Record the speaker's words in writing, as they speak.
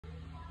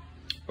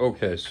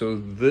Okay, so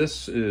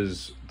this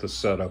is the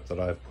setup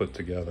that I've put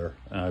together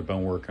and I've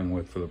been working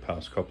with for the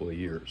past couple of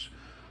years.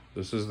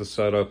 This is the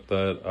setup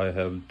that I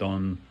have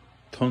done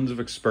tons of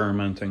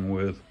experimenting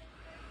with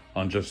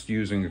on just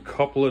using a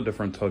couple of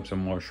different types of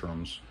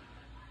mushrooms.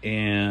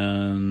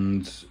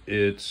 And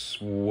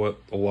it's what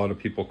a lot of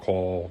people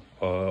call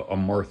a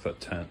Martha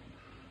tent.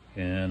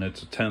 And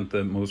it's a tent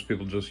that most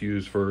people just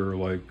use for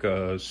like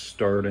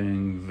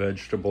starting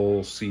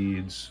vegetable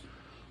seeds,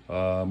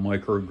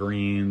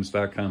 microgreens,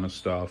 that kind of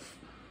stuff.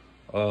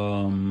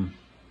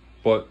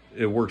 But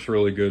it works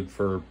really good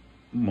for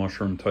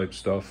mushroom type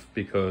stuff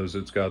because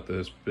it's got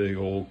this big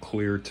old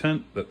clear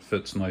tent that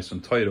fits nice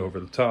and tight over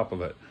the top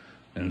of it.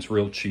 And it's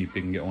real cheap.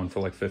 You can get one for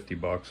like 50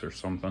 bucks or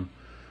something.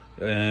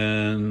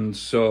 And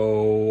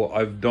so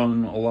I've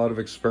done a lot of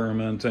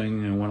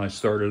experimenting, and when I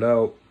started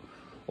out,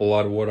 a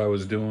lot of what I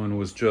was doing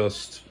was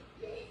just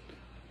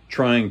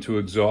trying to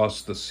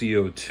exhaust the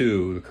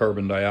CO2, the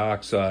carbon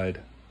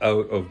dioxide,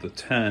 out of the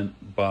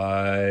tent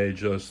by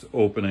just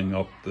opening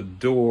up the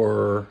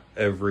door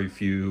every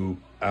few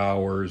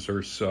hours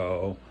or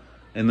so,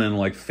 and then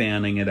like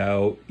fanning it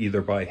out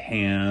either by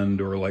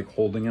hand or like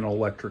holding an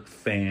electric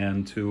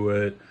fan to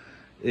it.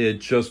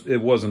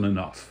 It wasn't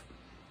enough.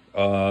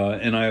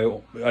 And I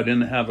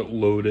didn't have it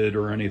loaded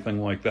or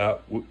anything like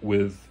that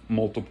with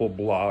multiple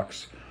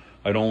blocks.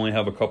 I'd only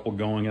have a couple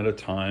going at a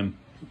time.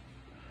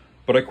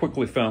 But I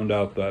quickly found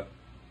out that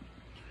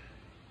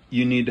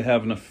you need to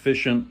have an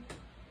efficient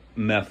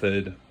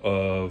method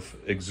of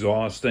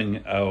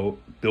exhausting out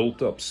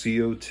built up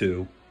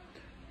CO2,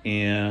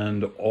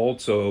 and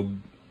also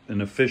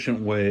an efficient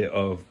way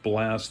of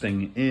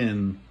blasting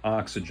in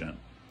oxygen.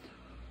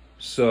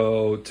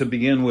 So to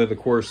begin with, of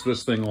course,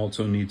 this thing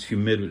also needs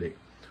humidity.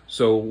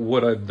 So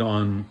what I've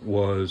done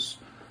was,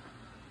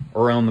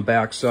 around the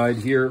back side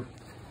here,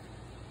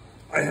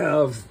 I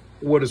have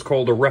what is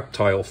called a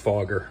reptile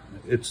fogger.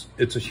 It's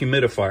a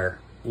humidifier.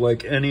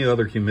 Like any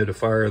other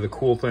humidifier, the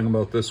cool thing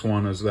about this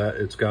one is that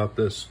it's got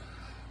this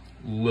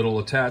little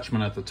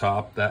attachment at the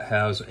top that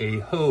has a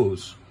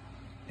hose.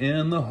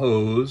 And the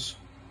hose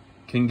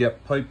can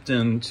get piped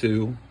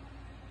into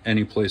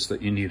any place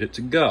that you need it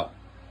to go.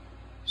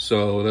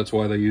 So that's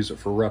why they use it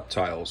for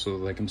reptiles, so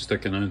they can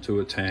stick it into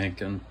a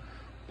tank and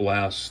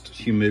blast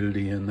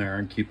humidity in there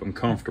and keep them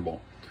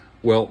comfortable.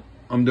 Well,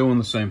 I'm doing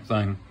the same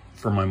thing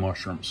for my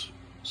mushrooms.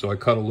 So I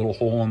cut a little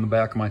hole in the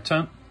back of my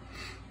tent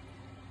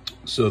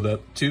so that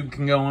the tube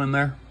can go in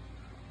there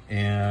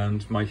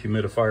and my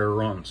humidifier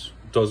runs.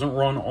 It doesn't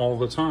run all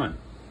the time.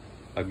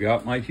 I've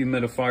got my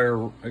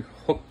humidifier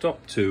hooked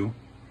up to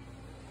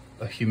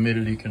a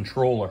humidity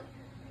controller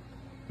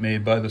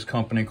made by this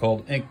company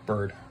called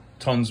Inkbird.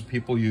 Tons of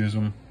people use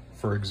them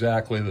for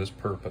exactly this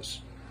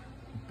purpose.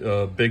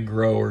 Big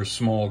growers,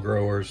 small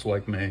growers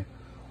like me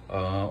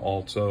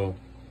also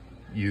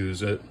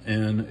use it,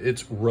 and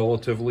it's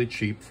relatively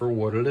cheap for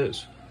what it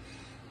is.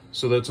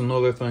 So that's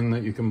another thing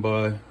that you can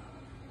buy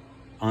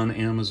on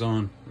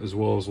Amazon as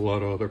well as a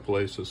lot of other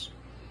places.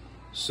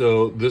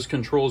 So this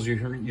controls your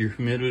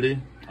humidity.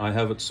 I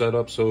have it set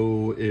up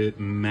so it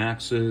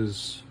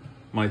maxes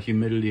my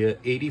humidity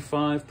at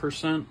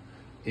 85%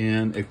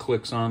 and it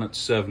clicks on at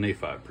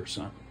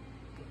 75%.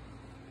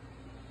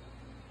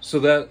 So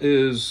that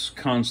is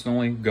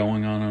constantly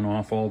going on and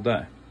off all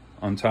day.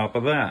 On top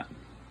of that,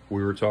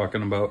 we were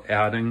talking about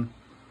adding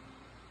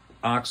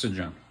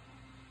oxygen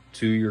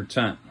to your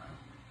tent.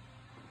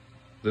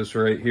 This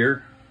right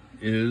here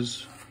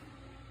is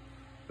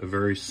a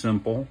very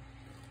simple,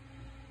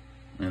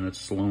 and it's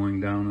slowing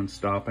down and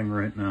stopping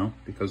right now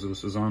because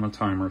this is on a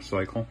timer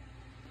cycle.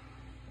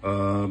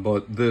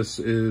 But this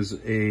is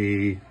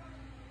a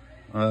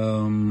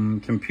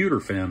computer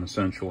fan,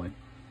 essentially.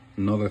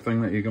 Another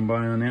thing that you can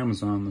buy on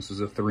Amazon. This is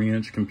a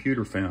 3-inch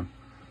computer fan.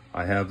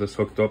 I have this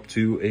hooked up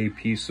to a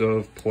piece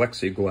of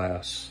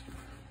plexiglass,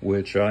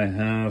 which I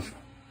have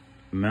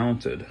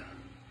mounted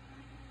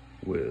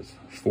with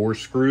 4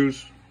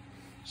 screws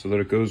so that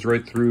it goes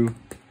right through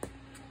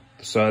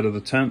the side of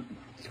the tent,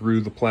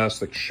 through the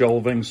plastic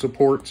shelving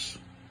supports,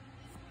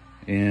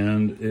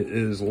 and it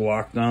is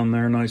locked on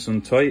there nice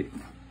and tight.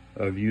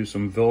 I've used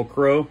some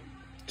Velcro,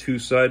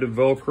 2-sided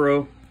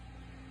Velcro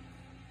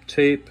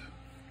tape.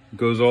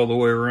 Goes all the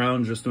way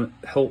around just to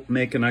help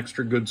make an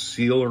extra good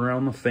seal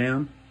around the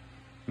fan.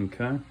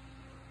 Okay.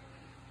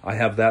 I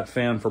have that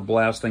fan for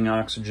blasting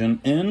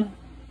oxygen in.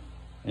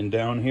 And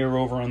down here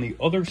over on the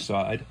other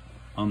side,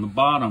 on the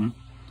bottom,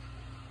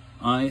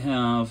 I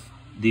have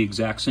the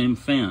exact same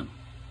fan.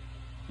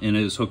 And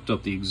it is hooked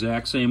up the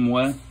exact same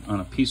way on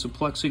a piece of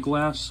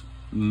plexiglass,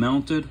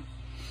 mounted.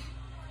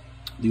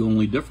 The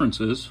only difference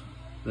is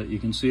that you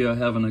can see I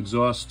have an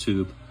exhaust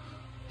tube,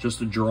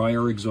 just a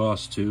dryer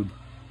exhaust tube.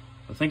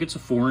 I think it's a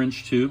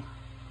 4-inch tube,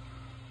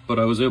 but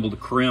I was able to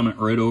cram it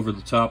right over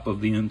the top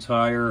of the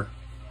entire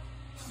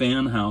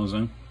fan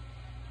housing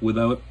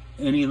without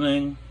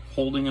anything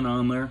holding it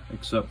on there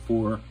except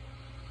for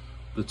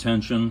the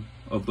tension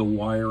of the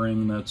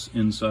wiring that's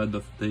inside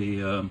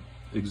the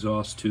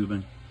exhaust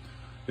tubing.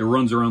 It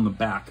runs around the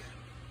back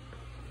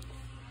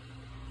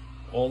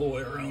all the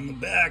way around the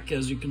back,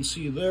 as you can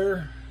see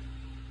there.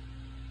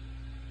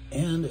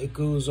 And it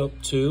goes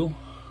up to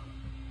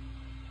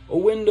a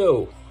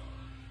window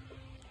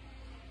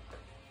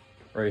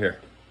right here.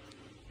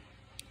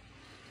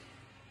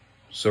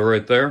 So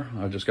right there,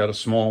 I just got a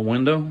small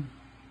window,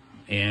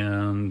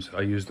 and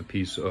I used a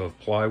piece of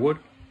plywood,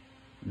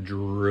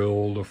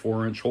 drilled a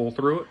 4-inch hole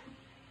through it,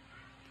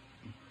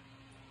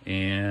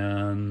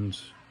 and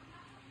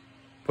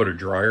put a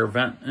dryer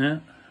vent in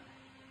it.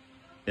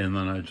 And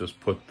then I just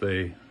put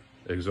the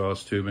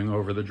exhaust tubing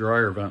over the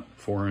dryer vent.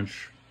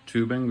 4-inch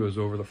tubing goes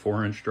over the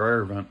 4-inch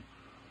dryer vent.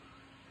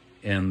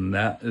 And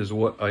that is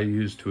what I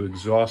use to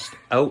exhaust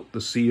out the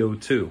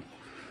CO2.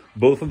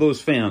 Both of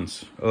those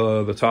fans,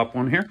 the top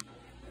one here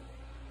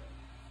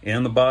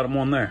and the bottom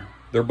one there,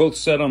 they're both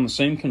set on the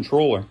same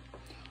controller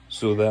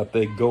so that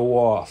they go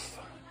off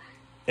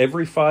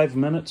every 5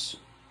 minutes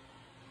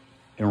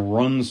and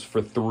runs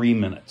for 3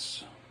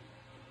 minutes.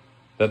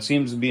 That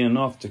seems to be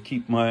enough to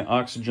keep my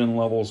oxygen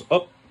levels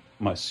up,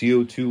 my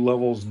CO2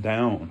 levels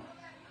down.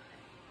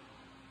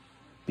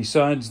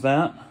 Besides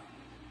that,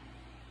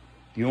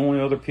 the only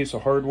other piece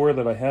of hardware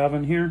that I have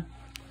in here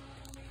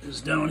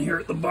is down here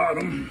at the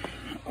bottom.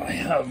 I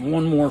have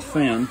one more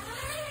fan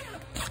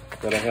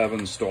that I have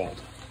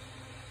installed.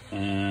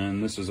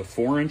 And this is a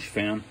 4-inch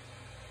fan.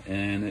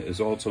 And it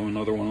is also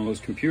another one of those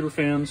computer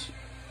fans.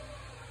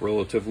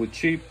 Relatively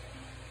cheap.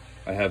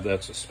 I have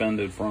that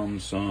suspended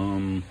from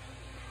some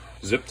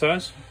zip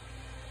ties.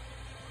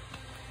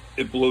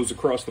 It blows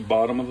across the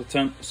bottom of the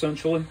tent,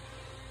 essentially.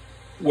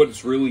 What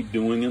it's really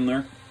doing in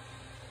there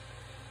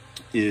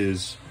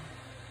is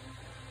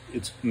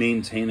it's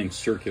maintaining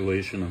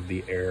circulation of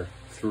the air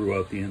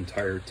throughout the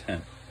entire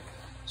tent.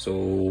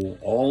 So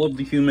all of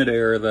the humid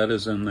air that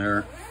is in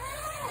there,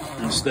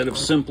 instead of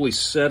simply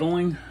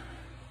settling,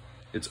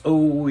 it's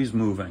always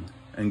moving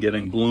and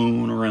getting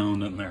blown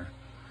around in there.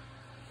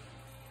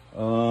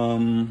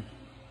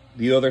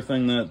 The other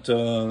thing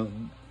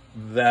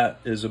that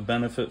is a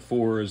benefit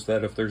for is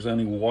that if there's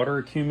any water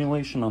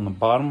accumulation on the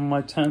bottom of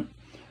my tent,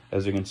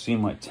 as you can see,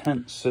 my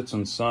tent sits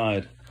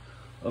inside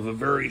of a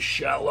very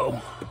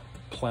shallow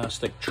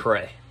plastic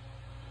tray.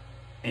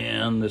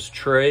 And this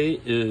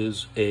tray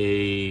is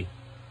a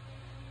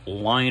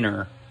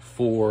liner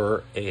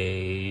for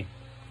a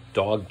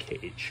dog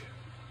cage.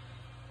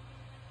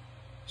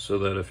 So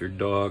that if your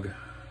dog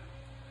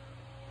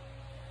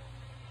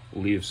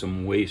leaves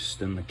some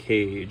waste in the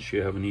cage,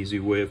 you have an easy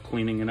way of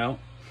cleaning it out.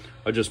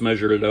 I just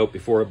measured it out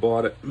before I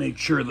bought it, made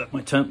sure that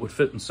my tent would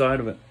fit inside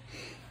of it.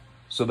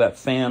 So that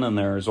fan in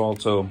there is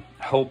also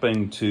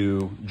helping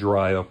to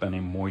dry up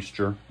any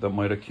moisture that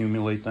might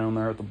accumulate down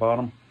there at the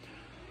bottom.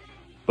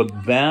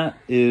 But that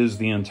is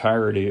the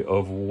entirety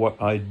of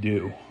what I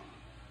do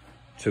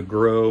to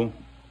grow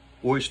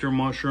oyster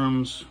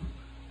mushrooms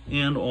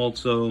and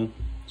also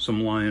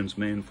some lion's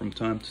mane from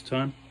time to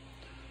time.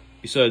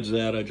 Besides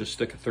that, I just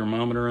stick a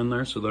thermometer in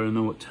there so that I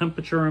know what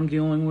temperature I'm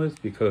dealing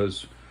with,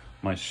 because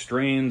my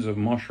strains of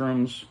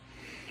mushrooms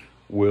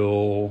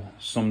will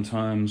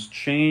sometimes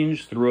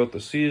change throughout the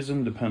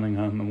season depending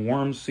on the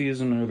warm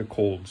season or the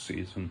cold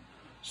season,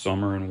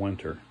 summer and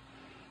winter.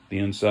 The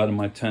inside of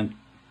my tent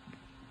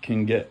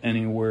can get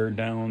anywhere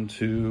down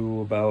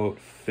to about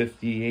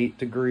 58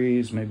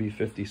 degrees, maybe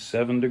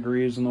 57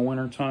 degrees in the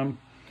wintertime.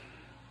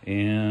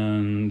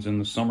 And in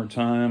the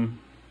summertime,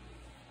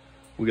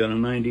 we got a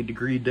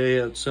 90-degree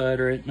day outside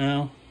right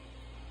now.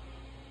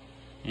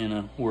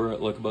 And we're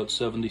at like about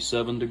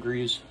 77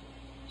 degrees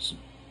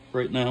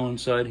right now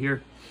inside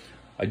here.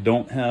 I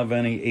don't have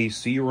any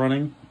AC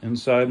running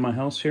inside my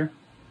house here,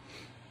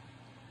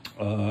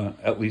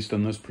 at least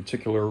in this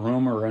particular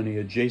room or any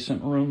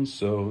adjacent rooms,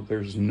 so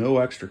there's no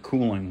extra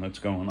cooling that's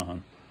going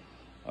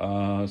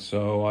on.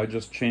 So I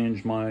just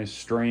change my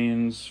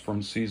strains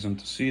from season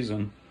to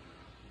season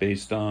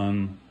based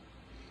on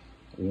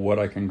what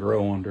I can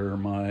grow under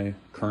my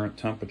current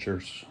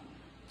temperatures.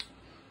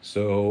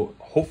 So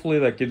hopefully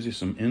that gives you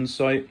some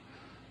insight.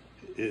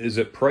 Is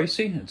it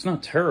pricey? It's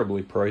not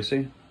terribly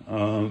pricey.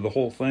 The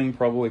whole thing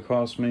probably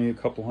cost me a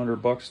couple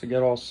 $100 to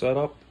get all set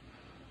up.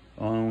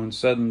 When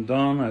said and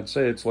done, I'd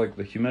say it's like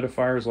the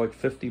humidifier is like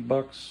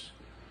 $50.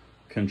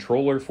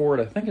 Controller for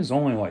it, I think, is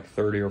only like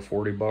 30 or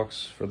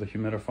 $40 for the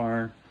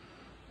humidifier.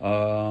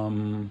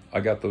 I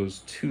got those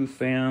 2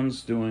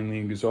 fans doing the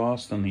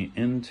exhaust and the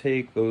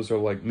intake. Those are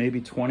like maybe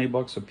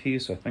 $20 a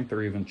piece. I think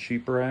they're even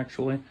cheaper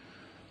actually.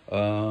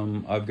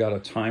 I've got a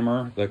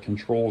timer that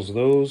controls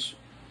those,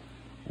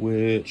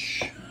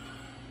 which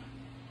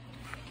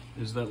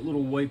is that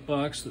little white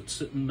box that's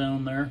sitting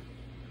down there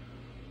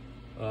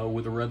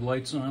with the red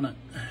lights on it.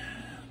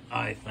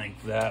 I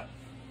think that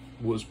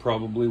was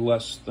probably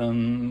less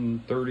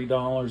than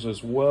 $30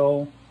 as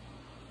well.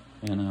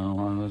 You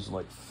know, it was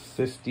like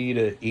 $50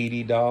 to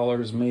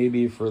 $80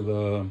 maybe for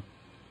the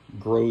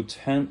grow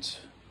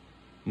tent.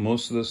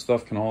 Most of this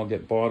stuff can all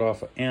get bought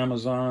off of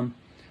Amazon.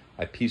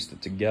 I pieced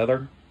it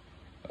together.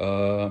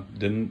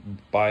 Didn't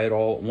buy it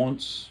all at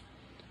once.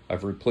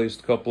 I've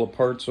replaced a couple of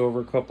parts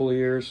over a couple of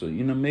years, so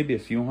you know, maybe a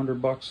few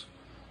 $100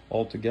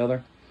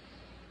 altogether.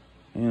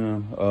 you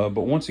know.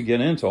 But once you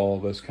get into all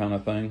this kind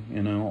of thing,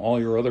 you know, all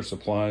your other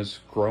supplies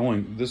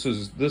growing, this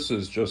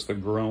is just the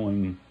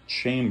growing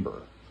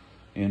chamber,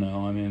 you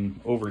know. I mean,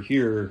 over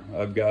here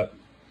I've got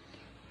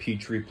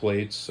Petri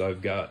plates,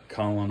 I've got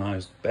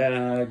colonized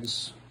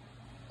bags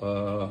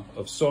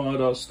of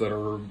sawdust that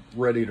are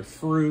ready to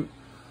fruit.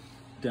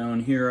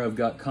 Down here I've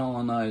got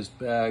colonized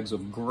bags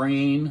of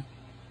grain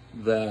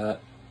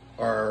that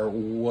are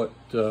what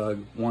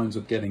winds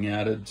up getting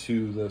added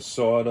to the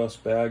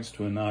sawdust bags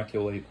to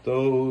inoculate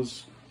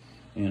those.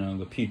 You know,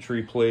 the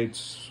Petri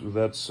plates,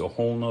 that's a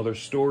whole nother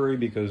story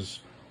because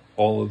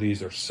all of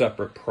these are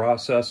separate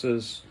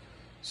processes.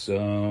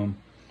 So,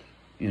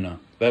 you know,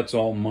 that's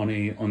all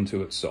money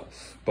unto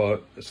itself.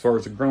 But as far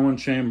as the growing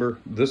chamber,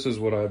 this is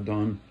what I've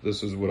done.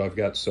 This is what I've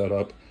got set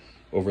up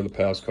over the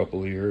past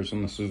couple of years,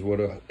 and this is what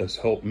has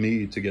helped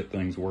me to get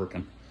things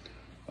working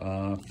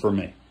for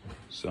me.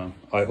 So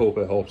I hope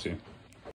it helps you.